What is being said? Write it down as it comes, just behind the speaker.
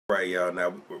Right, y'all.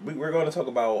 Now we're going to talk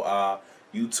about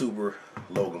YouTuber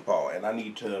Logan Paul, and I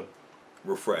need to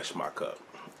refresh my cup.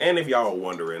 And if y'all are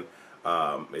wondering,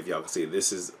 if y'all can see,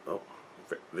 this is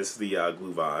the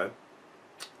glue vine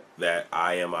that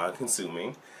I am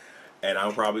consuming, and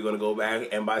I'm probably going to go back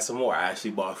and buy some more. I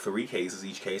actually bought 3 cases.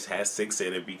 Each case has 6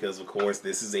 in it because, of course,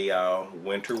 this is a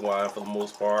winter wine for the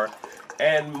most part,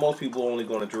 and most people are only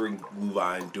going to drink glue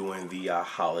vine during the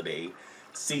holiday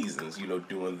seasons,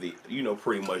 during the,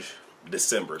 pretty much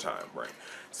December time, right?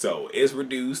 So it's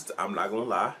reduced. I'm not gonna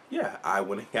lie. Yeah, I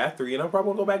went and got 3, and I'm probably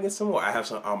gonna go back and get some more. I have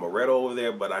some amaretto over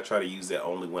there, but I try to use that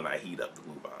only when I heat up the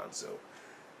glue vine. So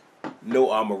no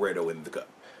amaretto in the cup.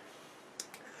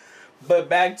 But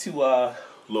back to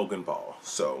Logan Paul.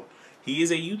 So he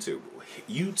is a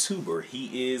YouTuber.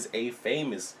 He is a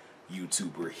famous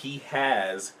YouTuber. He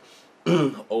has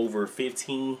over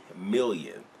 15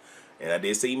 million. And I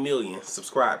did say million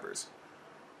subscribers.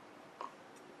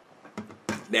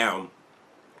 Now,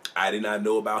 I did not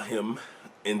know about him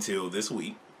until this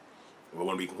week. We're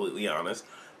going to be completely honest.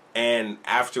 And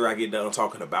after I get done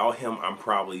talking about him, I'm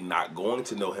probably not going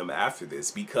to know him after this,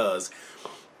 because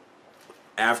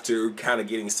after kind of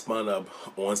getting spun up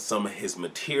on some of his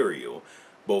material,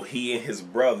 both he and his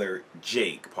brother,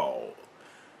 Jake Paul,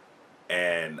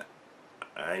 and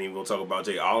I ain't even gonna talk about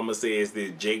Jake. All I'm gonna say is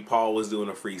that Jake Paul was doing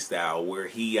a freestyle where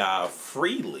he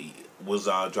freely was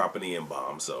dropping the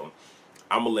N-bomb. So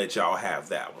I'm gonna let y'all have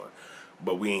that one.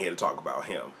 But we ain't here to talk about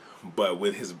him. But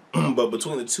with his, but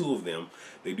between the two of them,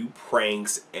 they do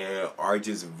pranks and are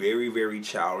just very, very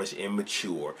childish,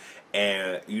 immature,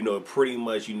 and pretty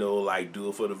much like do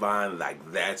it for the vine.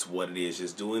 Like that's what it is,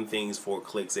 just doing things for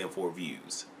clicks and for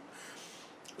views.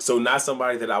 So not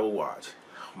somebody that I would watch.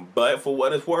 But for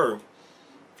what it's worth,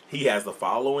 he has the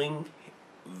following.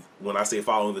 When I say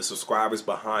following, the subscribers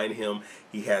behind him,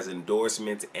 he has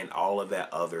endorsements and all of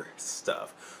that other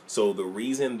stuff. So the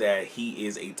reason that he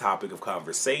is a topic of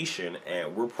conversation,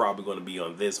 and we're probably going to be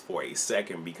on this for a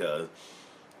second, because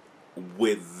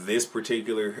with this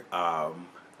particular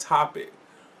topic,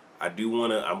 I'm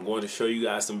going to show you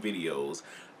guys some videos,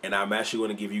 and I'm actually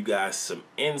going to give you guys some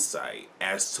insight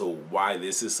as to why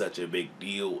this is such a big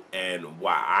deal and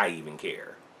why I even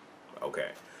care. Okay.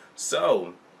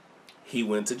 So he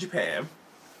went to Japan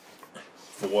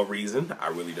for what reason, I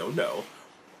really don't know.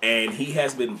 And he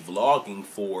has been vlogging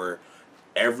for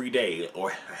every day,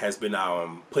 or has been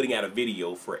putting out a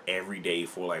video for every day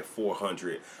for like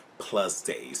 400 plus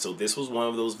days. So this was one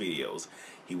of those videos.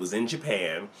 He was in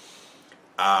Japan,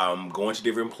 going to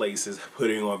different places,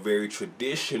 putting on very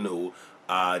traditional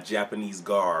Japanese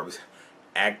garbs,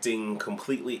 acting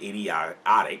completely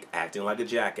idiotic, acting like a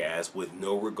jackass with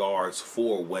no regards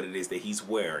for what it is that he's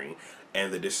wearing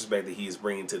and the disrespect that he is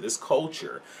bringing to this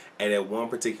culture. And at one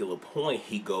particular point,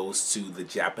 he goes to the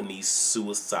Japanese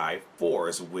suicide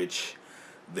forest, which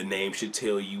the name should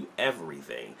tell you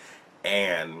everything.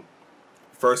 And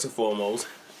first and foremost,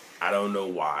 I don't know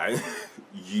why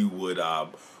you would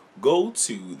go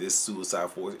to this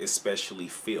suicide forest, especially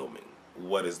filming.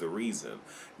 What is the reason?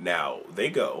 Now, they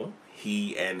go,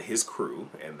 he and his crew,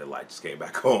 and the light just came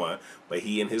back on, but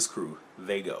he and his crew,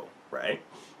 they go, right?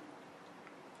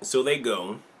 So they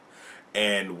go,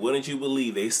 and wouldn't you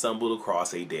believe they stumbled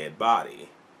across a dead body.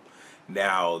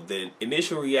 Now, the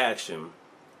initial reaction,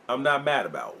 I'm not mad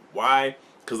about. Why?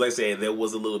 Because like I said, there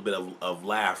was a little bit of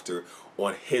laughter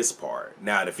on his part.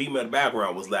 Now, the female in the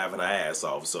background was laughing her ass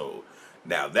off, so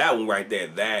now that one right there,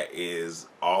 that is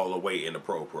all the way in the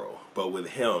pro. But with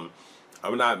him,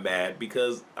 I'm not mad,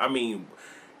 because, I mean,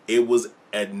 it was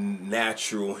a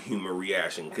natural human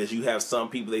reaction. Because you have some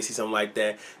people, they see something like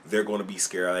that, they're going to be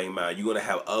scared. I ain't mad. You're going to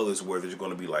have others where they're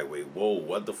going to be like, wait, whoa,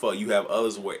 what the fuck? You have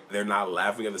others where they're not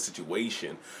laughing at the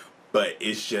situation, but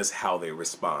it's just how they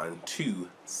respond to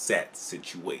that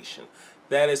situation.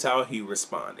 That is how he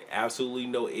responded. Absolutely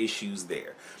no issues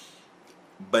there.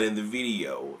 But in the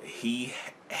video, he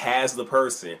has the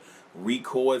person,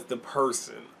 records the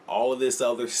person, all of this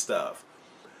other stuff.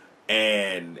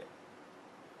 And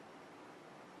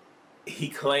he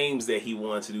claims that he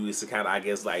wanted to do this to kind of, I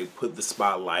guess, like put the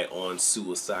spotlight on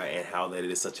suicide and how that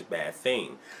it is such a bad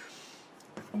thing.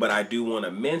 But I do want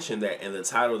to mention that in the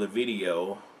title of the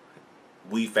video,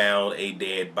 we found a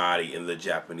dead body in the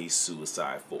Japanese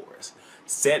suicide forest.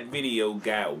 Said video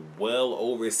got well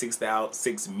over 6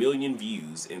 million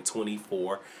views in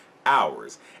 24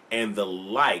 hours, and the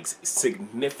likes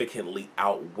significantly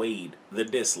outweighed the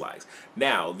dislikes.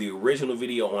 Now, the original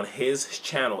video on his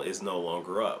channel is no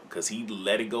longer up, because he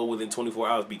let it go within 24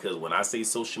 hours, because when I say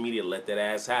social media, let that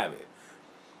ass have it.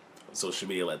 Social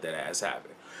media let that ass have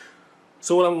it.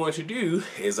 So what I'm going to do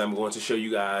is I'm going to show you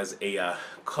guys a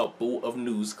couple of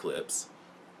news clips,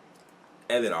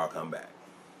 and then I'll come back.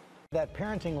 That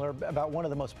parenting alert about one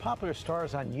of the most popular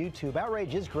stars on YouTube.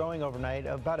 Outrage is growing overnight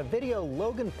about a video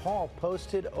Logan Paul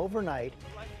posted overnight.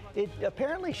 It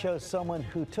apparently shows someone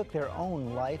who took their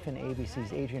own life, and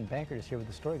ABC's Adrian Bankert is here with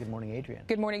the story. Good morning, Adrian.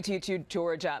 Good morning to you too,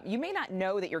 George. You may not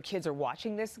know that your kids are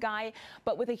watching this guy,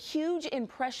 but with a huge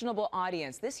impressionable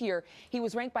audience. This year, he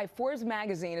was ranked by Forbes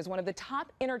magazine as one of the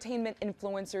top entertainment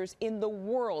influencers in the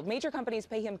world. Major companies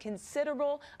pay him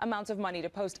considerable amounts of money to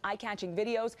post eye-catching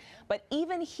videos, but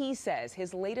even he says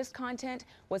his latest content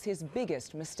was his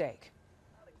biggest mistake.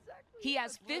 He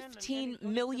has 15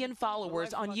 million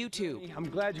followers on YouTube. I'm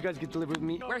glad you guys get to live with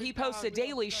me. Where he posts a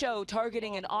daily show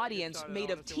targeting an audience made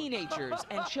of teenagers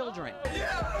and children.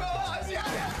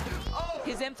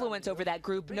 His influence over that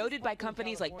group noted by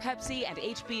companies like Pepsi and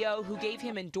HBO, who gave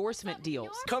him endorsement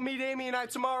deals. Come meet Amy and I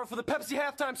tomorrow for the Pepsi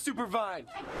halftime Super Vine.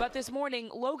 But this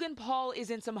morning, Logan Paul is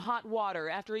in some hot water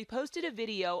after he posted a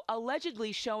video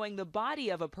allegedly showing the body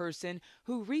of a person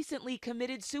who recently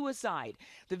committed suicide.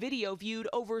 The video viewed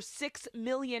over 6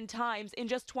 million times in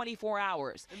just 24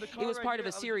 hours. It was part of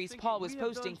a series Paul was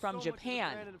posting from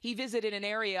Japan. He visited an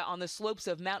area on the slopes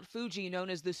of Mount Fuji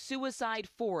known as the Suicide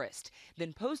Forest,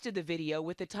 then posted the video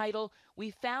with the title,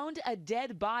 "We found a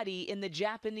dead body in the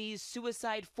Japanese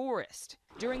suicide forest."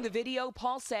 During the video,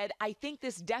 Paul said, "I think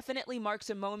this definitely marks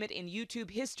a moment in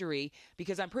YouTube history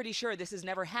because I'm pretty sure this has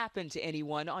never happened to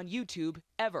anyone on YouTube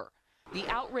ever." The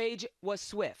outrage was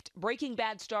swift. Breaking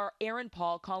Bad star Aaron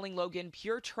Paul calling Logan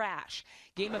pure trash.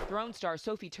 Game of Thrones star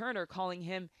Sophie Turner calling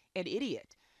him an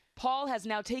idiot. Paul has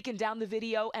now taken down the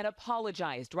video and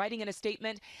apologized, writing in a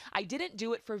statement, "I didn't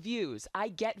do it for views. I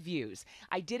get views.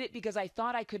 I did it because I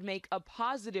thought I could make a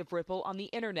positive ripple on the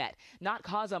internet, not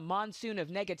cause a monsoon of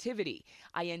negativity.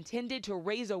 I intended to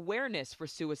raise awareness for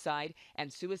suicide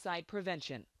and suicide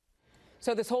prevention."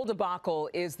 So this whole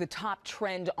debacle is the top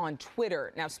trend on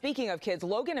Twitter. Now, speaking of kids,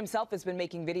 Logan himself has been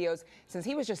making videos since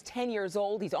he was just 10 years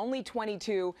old. He's only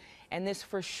 22, and this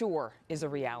for sure is a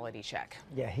reality check.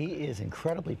 Yeah, he is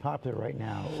incredibly popular right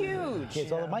now. Huge.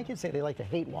 Kids, although my kids say they like to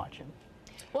hate watch him.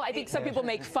 Well, I think some people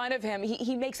make fun of him.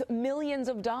 He makes millions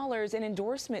of dollars in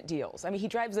endorsement deals. I mean, he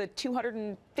drives a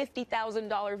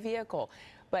 $250,000 vehicle.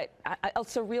 But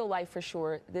it's a real life for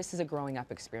sure. This is a growing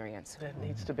up experience. It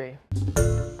needs to be.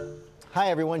 Hi,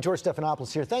 everyone. George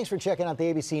Stephanopoulos here. Thanks for checking out the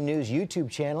ABC News YouTube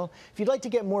channel. If you'd like to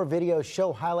get more videos,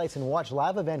 show highlights, and watch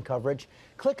live event coverage,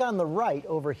 click on the right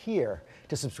over here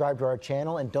to subscribe to our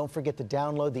channel. And don't forget to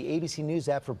download the ABC News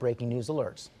app for breaking news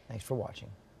alerts. Thanks for watching.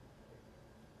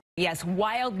 Yes,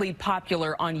 wildly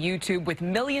popular on YouTube with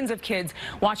millions of kids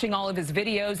watching all of his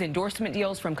videos, endorsement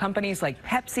deals from companies like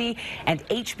Pepsi and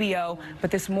HBO.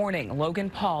 But this morning, Logan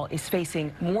Paul is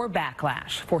facing more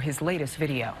backlash for his latest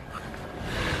video.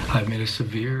 I've made a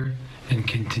severe and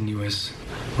continuous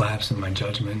lapse in my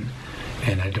judgment,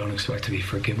 and I don't expect to be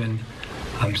forgiven.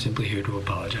 I'm simply here to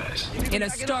apologize. In a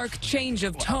stark change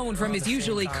of tone from his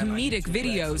usually comedic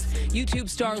videos, YouTube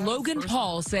star Logan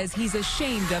Paul says he's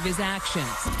ashamed of his actions.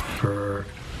 For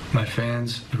my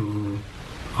fans who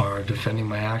are defending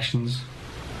my actions,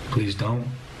 please don't.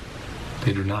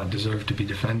 They do not deserve to be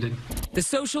defended. The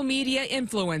social media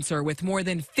influencer with more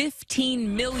than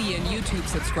 15 million YouTube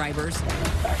subscribers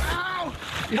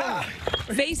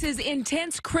faces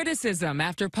intense criticism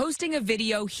after posting a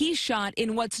video he shot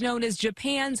in what's known as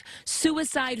Japan's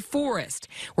suicide forest,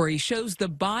 where he shows the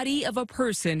body of a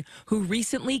person who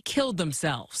recently killed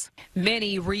themselves.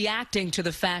 Many reacting to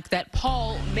the fact that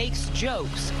Paul makes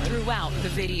jokes throughout the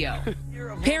video.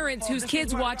 Parents whose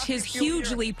kids watch his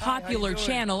hugely popular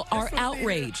channel are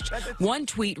outraged. One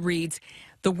tweet reads,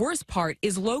 "The worst part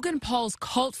is Logan Paul's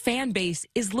cult fan base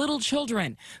is little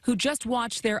children who just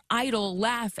watch their idol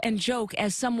laugh and joke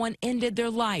as someone ended their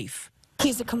life."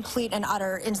 He's a complete and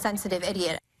utter insensitive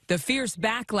idiot. The fierce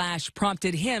backlash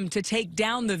prompted him to take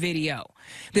down the video.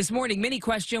 This morning, many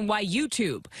question why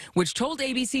YouTube, which told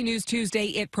ABC News Tuesday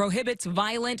it prohibits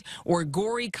violent or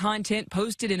gory content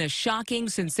posted in a shocking,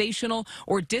 sensational,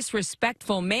 or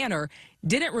disrespectful manner,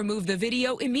 didn't remove the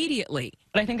video immediately.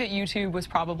 But I think that YouTube was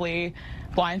probably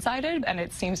blindsided, and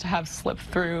it seems to have slipped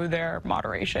through their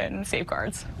moderation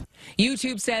safeguards.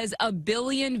 YouTube says 1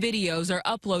 billion videos are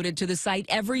uploaded to the site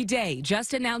every day,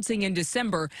 just announcing in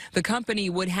December the company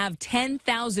would have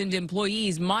 10,000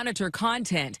 employees monitor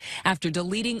content after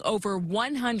deleting over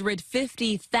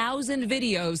 150,000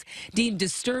 videos deemed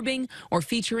disturbing or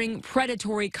featuring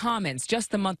predatory comments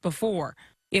just the month before.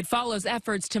 It follows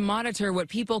efforts to monitor what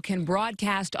people can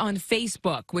broadcast on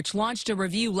Facebook, which launched a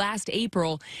review last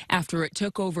April after it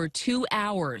took over 2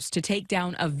 hours to take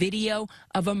down a video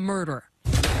of a murder.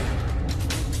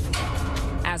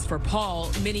 As for Paul,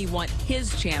 many want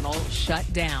his channel shut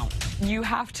down. You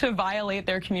have to violate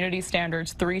their community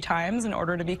standards 3 times in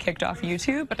order to be kicked off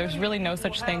YouTube, but there's really no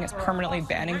such thing as permanently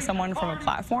banning someone from a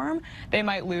platform. They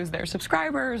might lose their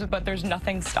subscribers, but there's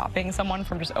nothing stopping someone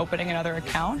from just opening another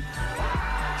account.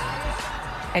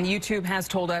 And YouTube has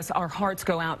told us our hearts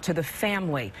go out to the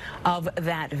family of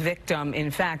that victim.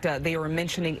 In fact, they were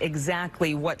mentioning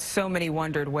exactly what so many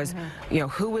wondered was, you know,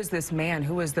 who was this man?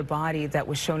 Who was the body that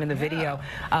was shown in the video?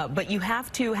 But you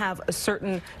have to have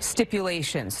certain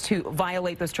stipulations to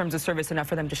violate those terms of service enough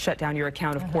for them to shut down your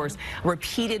account, of course.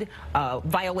 Repeated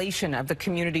violation of the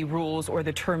community rules or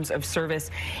the terms of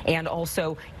service, and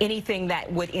also anything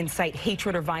that would incite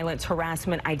hatred or violence,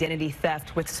 harassment, identity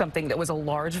theft with something that was a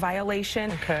large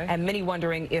violation. Okay. And many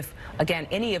wondering if, again,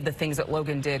 any of the things that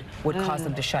Logan did would cause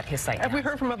them to shut his site down. Have we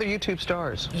heard from other YouTube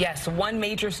stars? Yes, one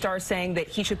major star saying that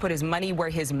he should put his money where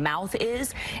his mouth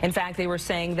is. In fact, they were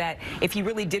saying that if he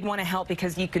really did want to help,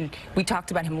 because we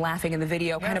talked about him laughing in the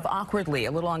video kind of awkwardly,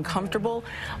 a little uncomfortable,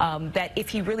 that if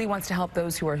he really wants to help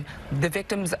those who are the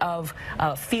victims of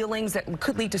feelings that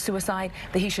could lead to suicide,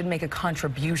 that he should make a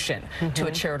contribution to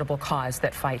a charitable cause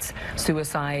that fights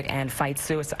suicide and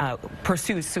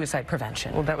pursues suicide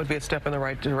prevention. Well, that would be a step in the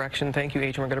right direction. Thank you,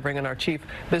 Agent. We're going to bring in our chief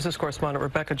business correspondent,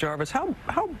 Rebecca Jarvis. How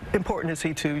important is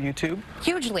he to YouTube?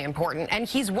 Hugely important, and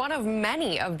he's one of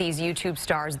many of these YouTube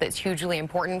stars that's hugely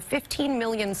important. 15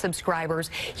 million subscribers.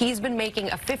 He's been making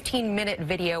a 15-minute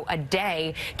video a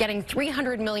day, getting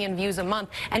 300 million views a month,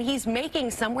 and he's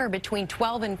making somewhere between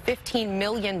 $12 and $15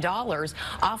 million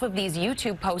off of these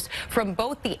YouTube posts from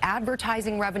both the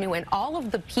advertising revenue and all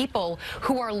of the people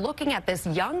who are looking at this,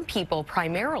 young people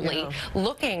primarily,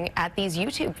 looking at these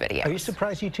YouTube videos. Are you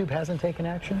surprised YouTube hasn't taken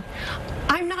action?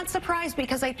 I'm not surprised,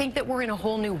 because I think that we're in a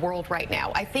whole new world right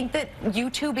now. I think that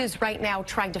YouTube is right now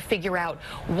trying to figure out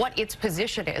what its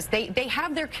position is. They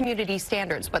have their community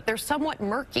standards, but they're somewhat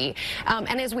murky.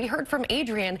 And as we heard from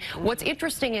Adrian, what's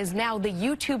interesting is now the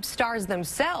YouTube stars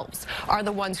themselves are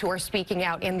the ones who are speaking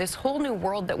out in this whole new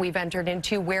world that we've entered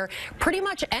into, where pretty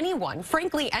much anyone,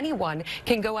 frankly anyone,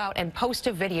 can go out and post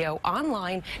a video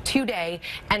online today,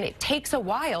 and it takes a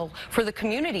while for the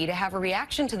community to have a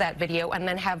reaction to that video and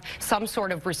then have some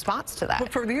sort of response to that.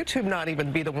 But for YouTube not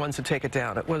even be the ones to take it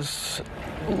down, it was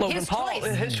Logan Paul,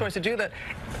 his choice to do that.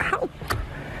 How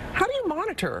do you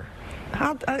monitor?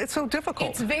 It's so difficult.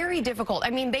 It's very difficult. I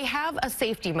mean, they have a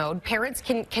safety mode. Parents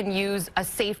can use a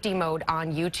safety mode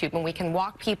on YouTube, and we can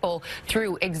walk people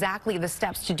through exactly the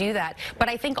steps to do that. But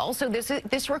I think also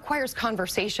this requires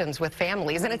conversations with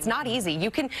families, and it's not easy. You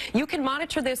can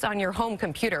monitor this on your home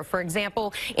computer. For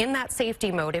example, in that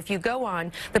safety mode, if you go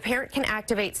on, the parent can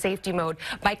activate safety mode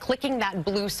by clicking that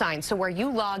blue sign. So where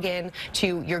you log in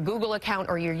to your Google account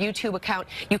or your YouTube account,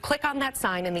 you click on that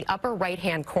sign in the upper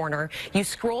right-hand corner. You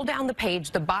scroll down the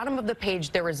page, the bottom of the page,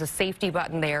 there is a safety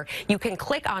button there. You can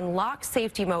click on lock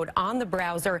safety mode on the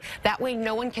browser. That way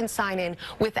no one can sign in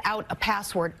without a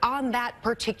password on that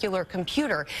particular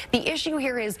computer. The issue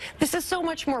here is this is so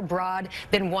much more broad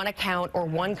than one account or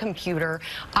one computer.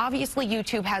 Obviously,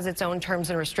 YouTube has its own terms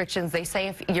and restrictions. They say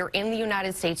if you're in the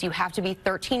United States, you have to be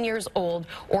 13 years old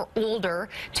or older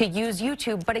to use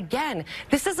YouTube. But again,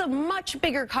 this is a much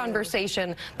bigger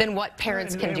conversation than what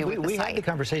parents can do with the site. We had the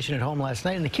conversation at home last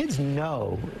night, and the kids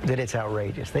know that it's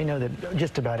outrageous. They know that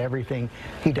just about everything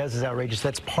he does is outrageous.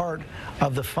 That's part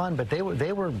of the fun, but they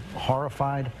were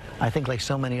horrified, I think, like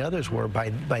so many others were,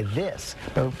 by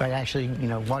actually, you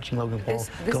know, watching Logan Paul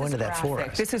go into that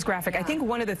forest. This is graphic. I think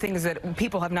one of the things that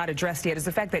people have not addressed yet is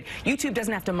the fact that YouTube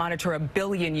doesn't have to monitor 1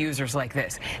 billion users like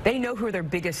this. They know who their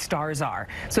biggest stars are.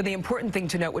 So the important thing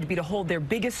to note would be to hold their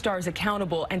biggest stars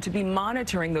accountable and to be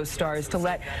monitoring those stars to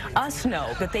let us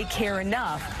know that they care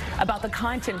enough about the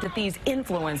content that these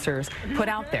influencers put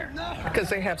out there. Because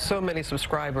they have so many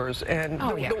subscribers. And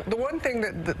the one thing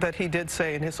that he did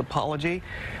say in his apology,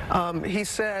 he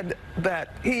said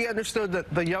that he understood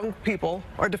that the young people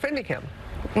are defending him.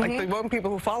 Like the young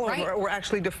people who follow him were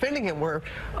actually defending him, where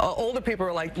older people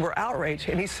were outraged,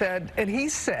 and he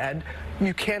said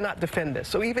you cannot defend this.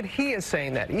 So even he is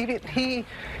saying that. Even he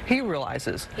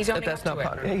realizes that that's not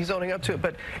possible. He's owning up to it.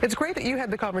 But it's great that you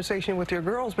had the conversation with your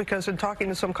girls, because in talking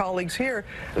to some colleagues here,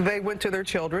 they went to their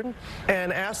children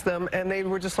and asked them, and they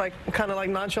were just like kind of like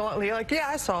nonchalantly like, yeah,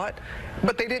 I saw it,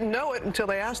 but they didn't know it until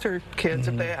they asked their kids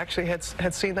if they actually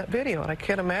had seen that video. And I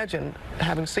can't imagine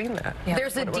having seen that.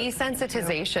 There's a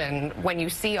desensitization appreciation when you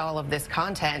see all of this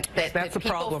content that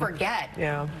people forget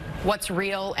what's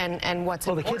real and what's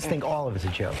important. Well, the kids think all of it's a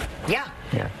joke. Yeah.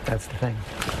 Yeah, that's the thing.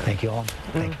 Thank you all.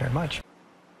 Thank you very much.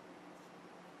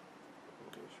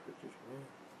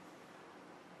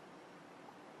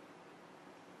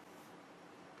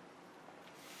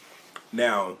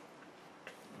 Now,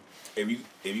 if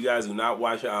you guys do not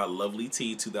watch Lovely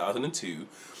Tea 2002,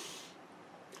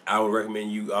 I would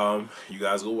recommend you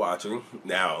guys go watch her.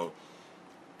 Now,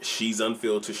 she's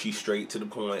unfiltered, she's straight to the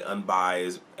point,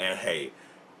 unbiased, and hey,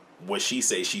 what she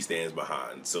says she stands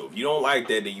behind. So if you don't like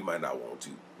that, then you might not want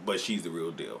to. But she's the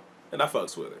real deal, and I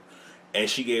fucks with her. And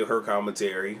she gave her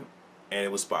commentary, and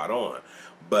it was spot on.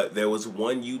 But there was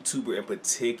one YouTuber in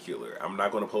particular. I'm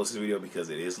not going to post this video because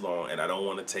it is long, and I don't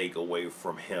want to take away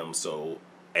from him. So,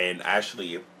 and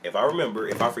actually, if I remember,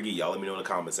 if I forget, y'all let me know in the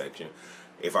comment section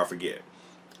if I forget.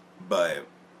 But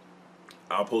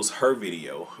I'll post her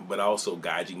video, but also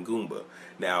Gaijin Goomba.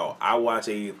 Now, I watch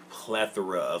a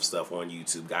plethora of stuff on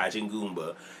YouTube. Gaijin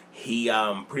Goomba, he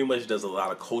pretty much does a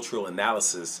lot of cultural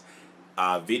analysis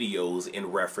videos in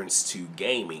reference to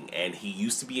gaming, and he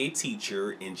used to be a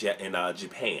teacher in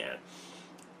Japan.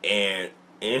 And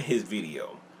in his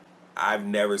video, I've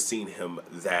never seen him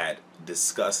that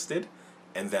disgusted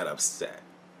and that upset,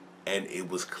 and it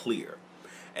was clear.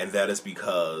 And that is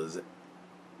because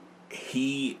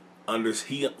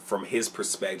from his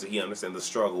perspective, he understands the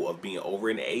struggle of being over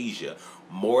in Asia,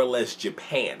 more or less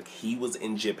Japan. He was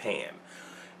in Japan.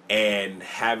 And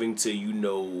having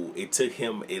to, it took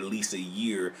him at least a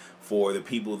year for the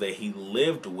people that he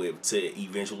lived with to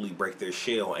eventually break their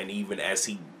shell. And even as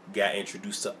he got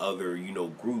introduced to other,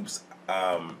 groups,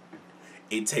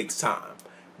 it takes time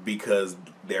because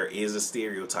there is a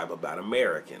stereotype about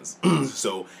Americans.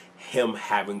 So him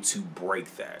having to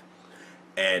break that.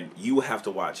 And you have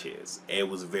to watch his. It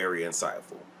was very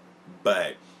insightful.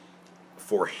 But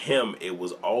for him, it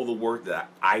was all the work that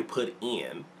I put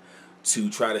in to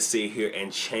try to sit here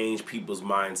and change people's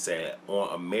mindset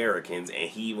on Americans, and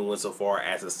he even went so far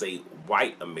as to say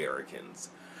white Americans.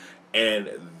 And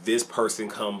this person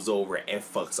comes over and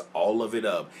fucks all of it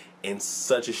up in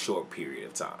such a short period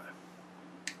of time.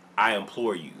 I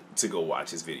implore you to go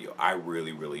watch his video. I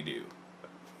really, really do.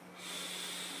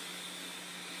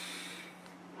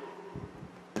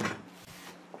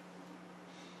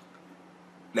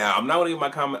 Now, I'm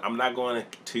not going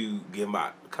to give my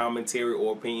commentary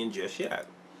or opinion just yet,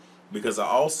 because I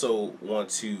also want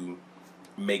to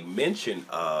make mention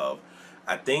of,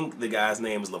 I think the guy's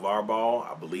name is LeVar Ball.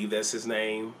 I believe that's his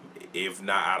name. If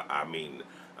not, I mean,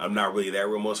 I'm not really that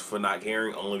remorseful for not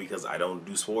caring, only because I don't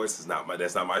do sports.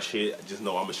 That's not my shit. I just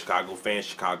know I'm a Chicago fan,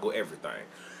 Chicago everything.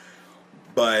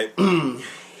 But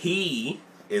he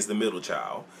is the middle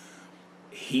child.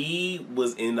 He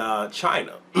was in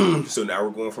China. So now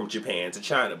we're going from Japan to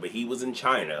China. But he was in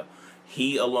China.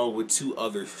 He, along with two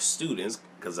other students,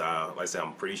 because like I said,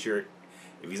 I'm pretty sure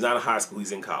if he's not in high school,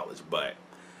 he's in college. But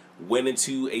went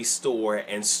into a store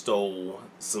and stole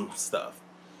some stuff.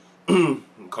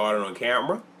 Caught it on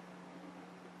camera.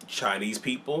 Chinese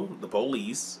people, the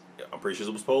police, I'm pretty sure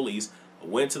it was police,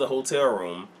 went to the hotel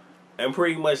room. And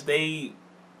pretty much they,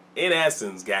 in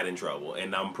essence, got in trouble.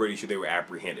 And I'm pretty sure they were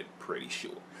apprehended. Pretty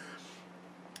sure.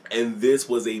 And this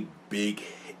was a big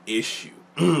issue.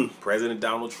 President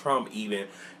Donald Trump even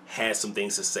had some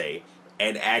things to say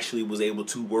and actually was able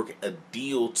to work a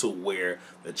deal to where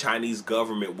the Chinese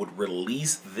government would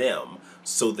release them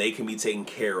so they can be taken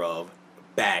care of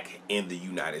back in the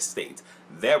United States.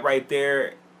 That right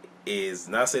there is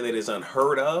not saying that it's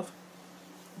unheard of,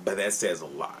 but that says a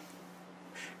lot.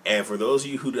 And for those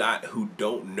of you who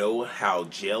don't know how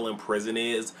jail and prison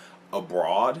is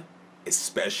abroad,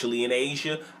 especially in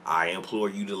Asia, I implore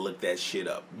you to look that shit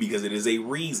up, because it is a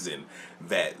reason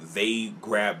that they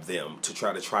grab them to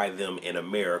try them in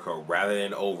America rather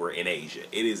than over in Asia.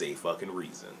 It is a fucking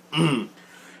reason.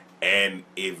 And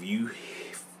if you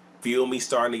feel me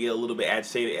starting to get a little bit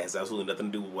agitated, it has absolutely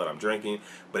nothing to do with what I'm drinking,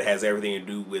 but it has everything to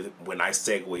do with when I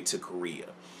segue to Korea.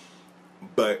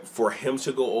 But for him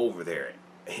to go over there,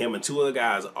 him and two other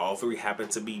guys, all three happen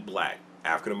to be black,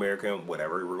 African American,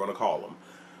 whatever we're going to call them.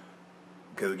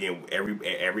 Because again,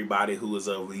 everybody who is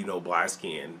of, black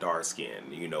skin, dark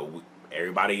skin,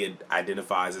 everybody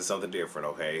identifies as something different,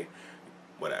 okay?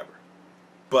 Whatever.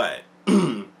 But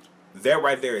that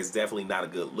right there is definitely not a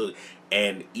good look.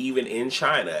 And even in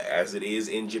China, as it is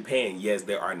in Japan, yes,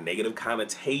 there are negative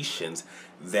connotations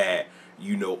that,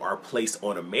 are placed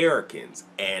on Americans.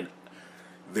 And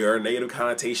there are negative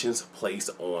connotations placed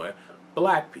on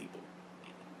black people.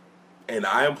 And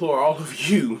I implore all of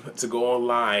you to go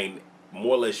online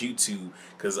more or less YouTube,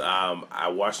 because I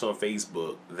watched on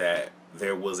Facebook that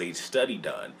there was a study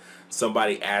done.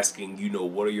 Somebody asking, you know,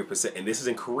 what are your and this is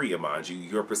in Korea, mind you,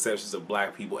 your perceptions of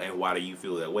black people and why do you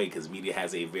feel that way? Because media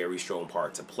has a very strong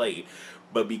part to play.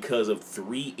 But because of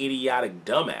 3 idiotic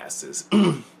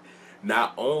dumbasses,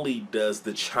 not only does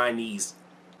the Chinese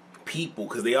people,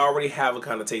 because they already have a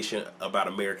connotation about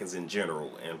Americans in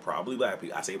general, and probably black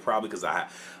people. I say probably because I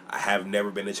have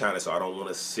never been to China, so I don't want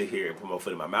to sit here and put my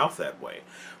foot in my mouth that way.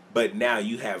 But now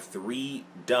you have 3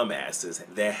 dumbasses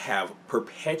that have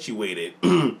perpetuated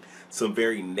some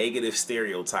very negative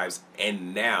stereotypes,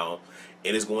 and now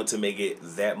it is going to make it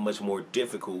that much more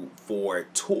difficult for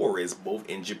tourists, both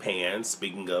in Japan,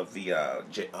 speaking of the,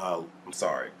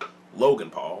 Logan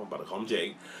Paul, I'm about to call him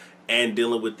Jake, and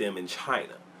dealing with them in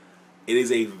China. It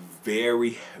is a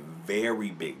very, very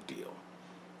big deal.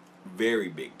 Very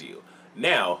big deal.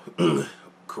 Now,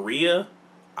 Korea,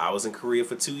 I was in Korea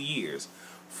for 2 years.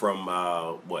 From,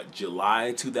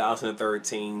 July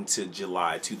 2013 to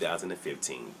July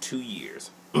 2015. 2 years.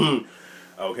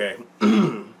 Okay?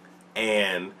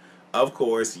 And, of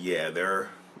course, yeah, there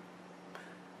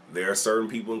are certain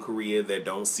people in Korea that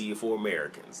don't see it for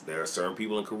Americans. There are certain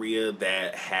people in Korea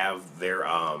that have their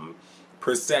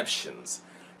perceptions,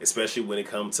 especially when it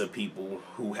comes to people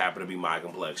who happen to be my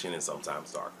complexion and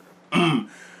sometimes darker.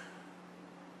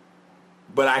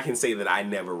 But I can say that I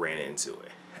never ran into it.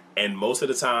 And most of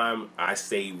the time, I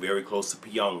stay very close to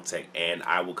Pyeongtaek, and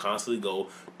I will constantly go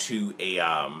to a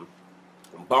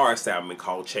bar establishment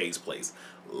called Che's Place.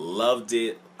 Loved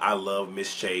it. I love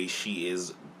Miss Che. She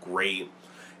is great.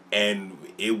 And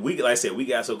like I said, we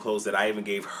got so close that I even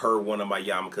gave her one of my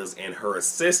yarmulkes, and her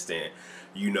assistant,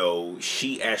 you know,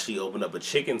 she actually opened up a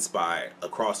chicken spot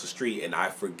across the street, and I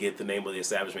forget the name of the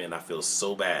establishment, and I feel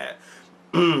so bad.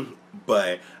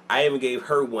 But I even gave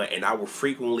her one, and I would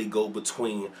frequently go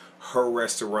between her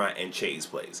restaurant and Che's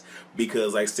Place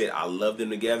because, like I said, I loved them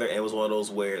together, and it was one of those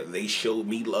where they showed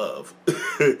me love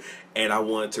and I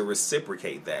wanted to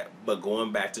reciprocate that. But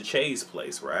going back to Che's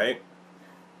Place, right,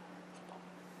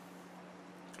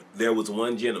 there was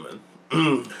one gentleman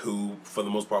who, for the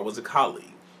most part, was a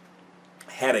colleague,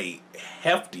 had a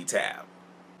hefty tab,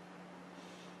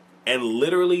 and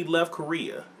literally left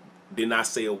Korea, did not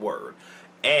say a word.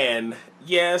 And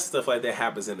yeah, stuff like that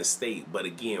happens in the state, but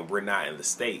again, we're not in the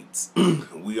States.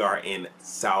 We are in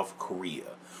South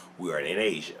Korea. We are in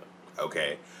Asia,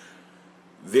 okay?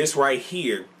 This right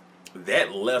here,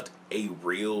 that left a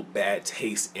real bad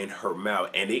taste in her mouth,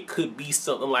 and it could be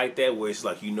something like that where it's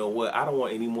like, you know what, I don't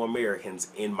want any more Americans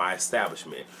in my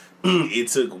establishment. It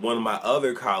took one of my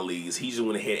other colleagues, he just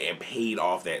went ahead and paid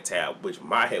off that tab, which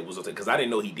my head was upset because I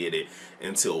didn't know he did it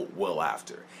until well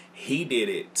after. He did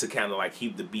it to kind of like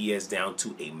keep the BS down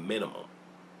to a minimum.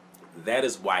 That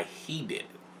is why he did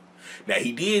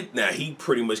it. Now he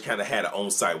pretty much kind of had it on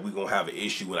site. We're going to have an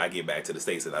issue when I get back to the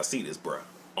States and I see this, bruh,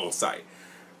 on site.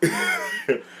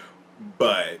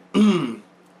 But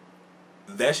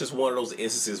that's just one of those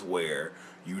instances where,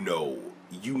 you know,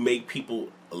 you make people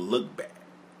look bad.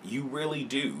 You really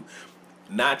do.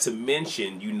 Not to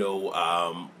mention, you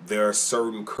know, there are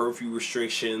certain curfew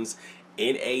restrictions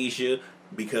in Asia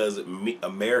because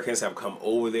Americans have come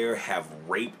over there, have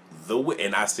raped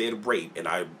and I said rape, and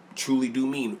I truly do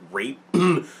mean rape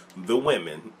the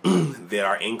women that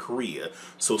are in Korea.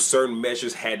 So certain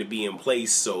measures had to be in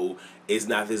place so it's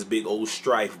not this big old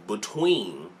strife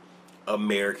between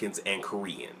Americans and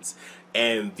Koreans.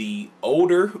 And the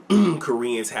older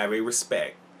Koreans have a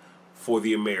respect for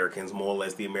the Americans, more or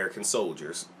less the American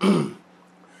soldiers,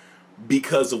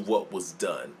 because of what was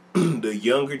done. The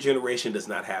younger generation does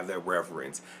not have that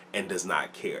reverence and does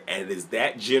not care. And it is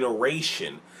that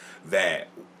generation that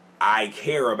I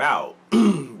care about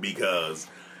because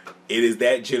it is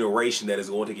that generation that is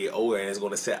going to get older and is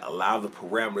going to set a lot of the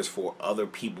parameters for other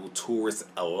people, tourists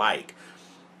alike,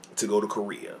 to go to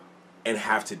Korea and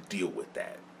have to deal with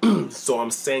that. So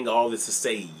I'm saying all this to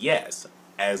say, yes,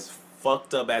 as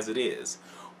fucked up as it is,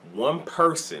 one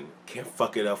person can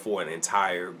fuck it up for an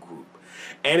entire group.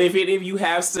 And if any of you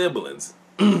have siblings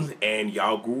and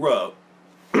y'all grew up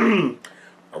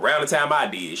around the time I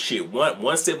did, shit,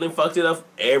 one sibling fucked it up,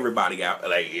 everybody got,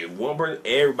 like, one person,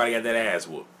 everybody got that ass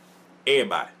whooped.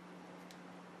 Everybody.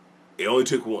 It only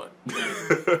took one.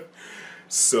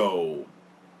 So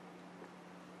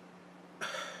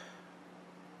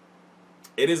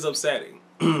it is upsetting.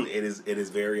 It is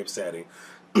very upsetting.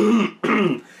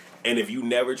 And if you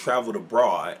never traveled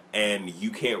abroad and you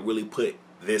can't really put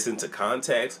this into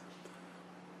context,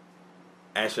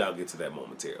 actually I'll get to that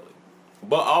momentarily.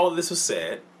 But all of this was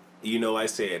said, you know, I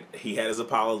said he had his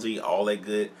apology, all that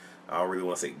good, I don't really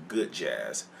want to say good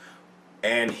jazz,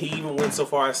 And he even went so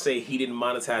far as to say he didn't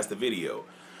monetize the video.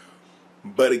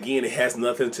 But again, it has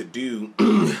nothing to do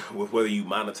with whether you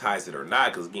monetize it or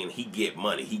not. Because again, he get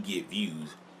money, he get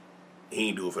views. He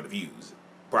ain't do it for the views.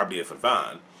 Probably did it for the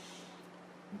fun.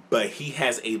 But he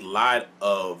has a lot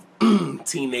of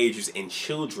teenagers and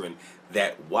children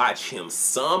that watch him.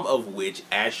 Some of which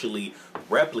actually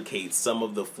replicate some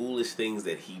of the foolish things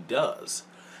that he does.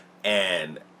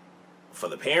 And for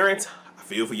the parents, I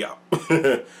feel for y'all.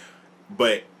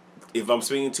 But if I'm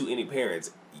speaking to any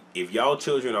parents, if y'all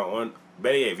children are on,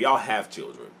 better yet, if y'all have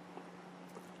children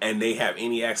and they have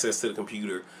any access to the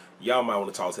computer, y'all might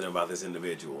want to talk to them about this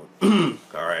individual.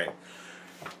 Alright?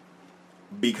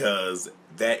 Because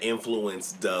that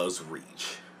influence does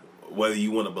reach, whether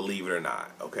you want to believe it or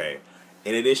not. Okay?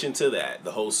 In addition to that,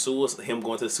 the whole him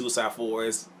going to the suicide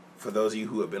forest, for those of you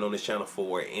who have been on this channel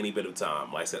for any bit of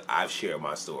time, like I said, I've shared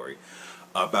my story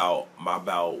about my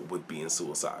bout with being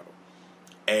suicidal.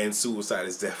 And suicide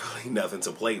is definitely nothing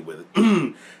to play with.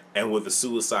 And with the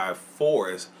suicide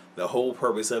forest, the whole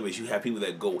purpose of it is you have people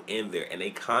that go in there and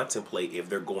they contemplate if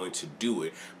they're going to do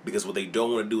it. Because what they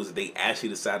don't want to do is they actually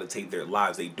decide to take their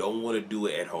lives. They don't want to do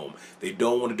it at home. They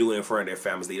don't want to do it in front of their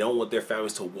families. They don't want their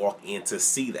families to walk in to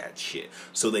see that shit.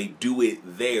 So they do it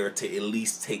there to at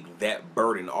least take that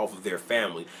burden off of their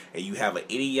family. And you have an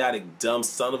idiotic, dumb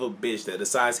son of a bitch that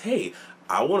decides, hey,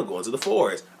 I want to go into the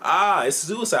forest. Ah, it's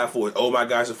suicide forest. Oh my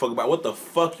gosh, the fuck about what the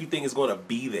fuck you think is going to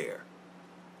be there?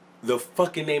 The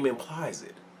fucking name implies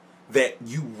it. That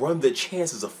you run the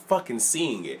chances of fucking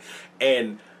seeing it.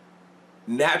 And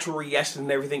natural reaction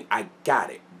and everything, I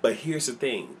got it. But here's the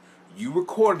thing. You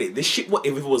recorded it. This shit,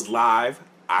 if it was live,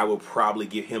 I would probably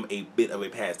give him a bit of a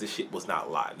pass. This shit was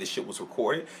not live. This shit was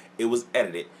recorded. It was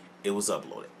edited. It was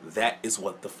uploaded. That is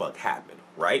what the fuck happened,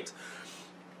 right?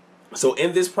 So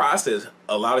in this process,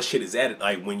 a lot of shit is edited.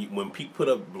 Like when people put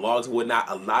up blogs and whatnot,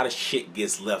 a lot of shit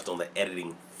gets left on the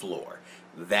editing floor.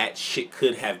 That shit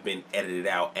could have been edited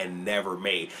out and never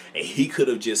made. And he could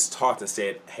have just talked and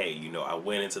said, hey, you know, I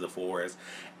went into the forest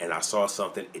and I saw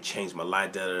something. It changed my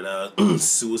life, da-da-da.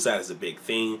 Suicide is a big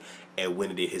thing. And when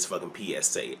he did his fucking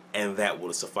PSA. And that would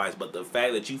have sufficed. But the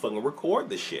fact that you fucking record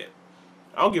the shit.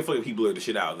 I don't give a fuck if he blurred the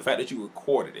shit out. The fact that you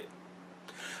recorded it.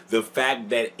 The fact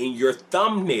that in your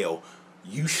thumbnail,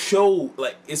 you show,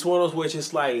 like, it's one of those where it's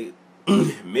just like,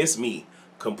 miss me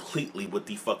completely with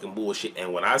the fucking bullshit.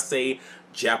 And when I say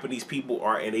Japanese people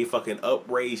are in a fucking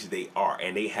outrage, they are.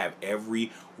 And they have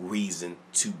every reason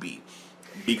to be.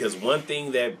 Because one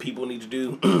thing that people need to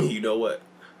do, you know what?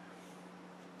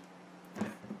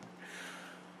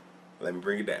 Let me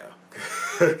bring it down.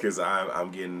 Because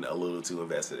I'm getting a little too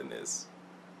invested in this.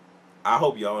 I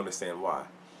hope y'all understand why.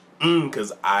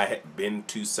 Because I had been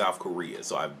to South Korea,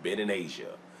 so I've been in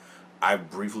Asia. I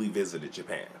briefly visited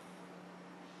Japan.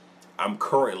 I'm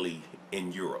currently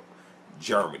in Europe,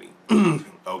 Germany.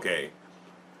 Okay,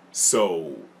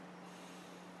 so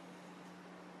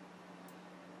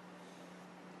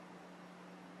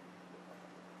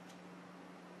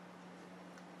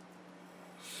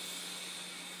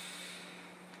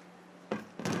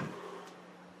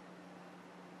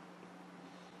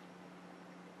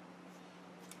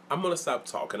I'm gonna stop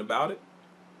talking about it.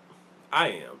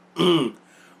 I am.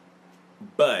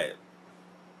 But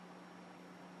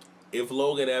if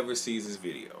Logan ever sees this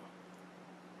video,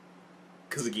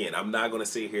 because again, I'm not gonna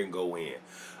sit here and go in.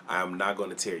 I'm not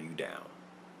gonna tear you down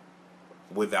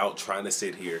without trying to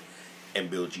sit here and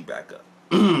build you back up.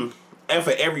 And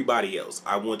for everybody else,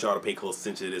 I want y'all to pay close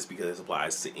attention to this because it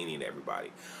applies to any and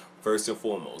everybody. First and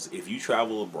foremost, if you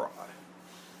travel abroad,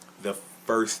 the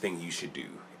first thing you should do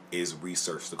is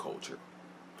research the culture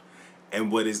and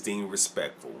what is deemed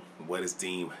respectful, what is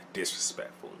deemed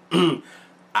disrespectful.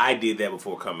 I did that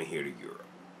before coming here to Europe.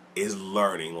 Is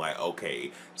learning like,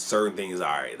 okay, certain things, all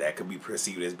right, that could be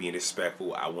perceived as being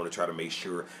disrespectful. I want to try to make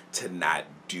sure to not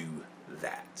do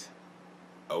that.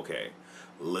 Okay,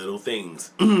 little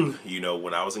things. You know,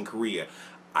 when I was in Korea,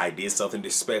 I did something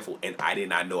disrespectful, and I did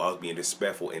not know I was being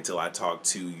disrespectful until I talked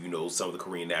to, you know, some of the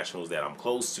Korean nationals that I'm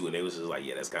close to, and they was just like,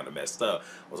 yeah, that's kind of messed up.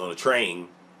 I was on a train.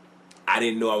 I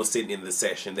didn't know I was sitting in the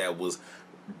section that was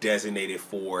designated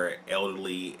for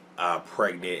elderly,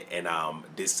 pregnant, and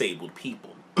disabled people.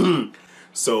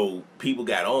 So people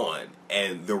got on,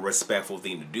 and the respectful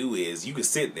thing to do is you can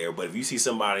sit there, but if you see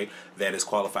somebody that is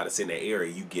qualified to sit in that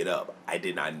area, you get up. I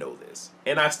did not know this,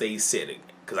 and I stayed sitting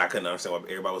because I couldn't understand why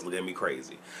everybody was looking at me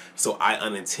crazy. So I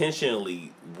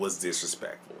unintentionally was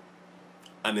disrespectful,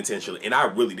 unintentionally, and I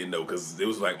really didn't know because it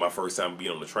was like my first time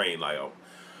being on the train. Like I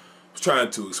was trying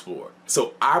to explore,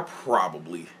 so I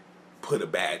probably put a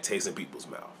bad taste in people's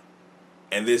mouth,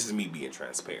 and this is me being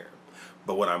transparent.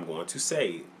 But what I'm going to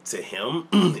say to him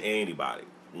and anybody,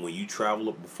 when you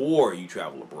travel, before you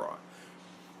travel abroad,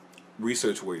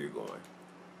 research where you're going.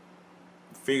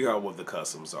 Figure out what the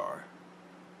customs are.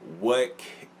 What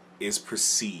is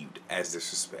perceived as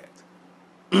disrespect.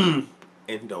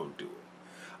 And don't do it.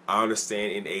 I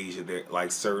understand in Asia there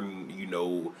like certain,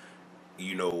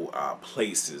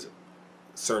 places,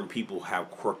 certain people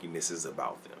have quirkinesses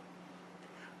about them.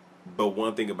 But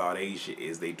one thing about Asia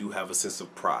is they do have a sense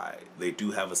of pride. They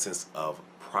do have a sense of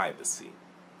privacy.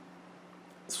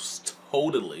 It's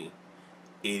totally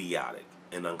idiotic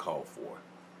and uncalled for.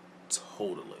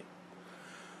 Totally.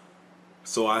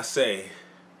 So I say,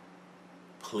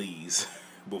 please,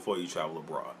 before you travel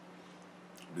abroad,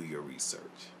 do your research.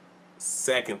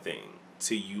 Second thing,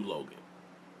 to you, Logan.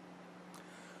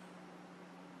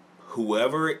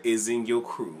 Whoever is in your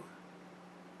crew,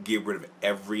 get rid of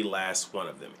every last one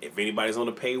of them. If anybody's on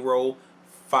the payroll,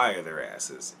 fire their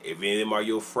asses. If any of them are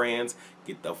your friends,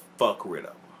 get the fuck rid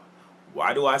of them.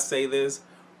 Why do I say this?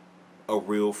 A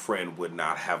real friend would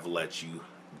not have let you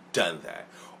done that.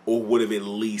 Or would have at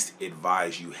least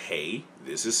advised you, hey,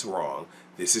 this is wrong.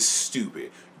 This is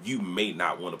stupid. You may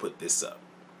not want to put this up.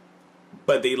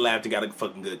 But they laughed and got a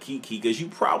fucking good kiki because you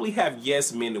probably have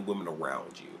yes men and women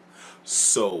around you.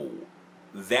 So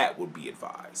that would be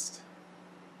advised.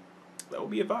 That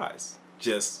would be advised.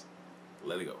 Just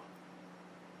let it go.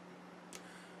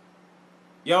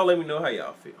 Y'all let me know how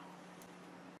y'all feel.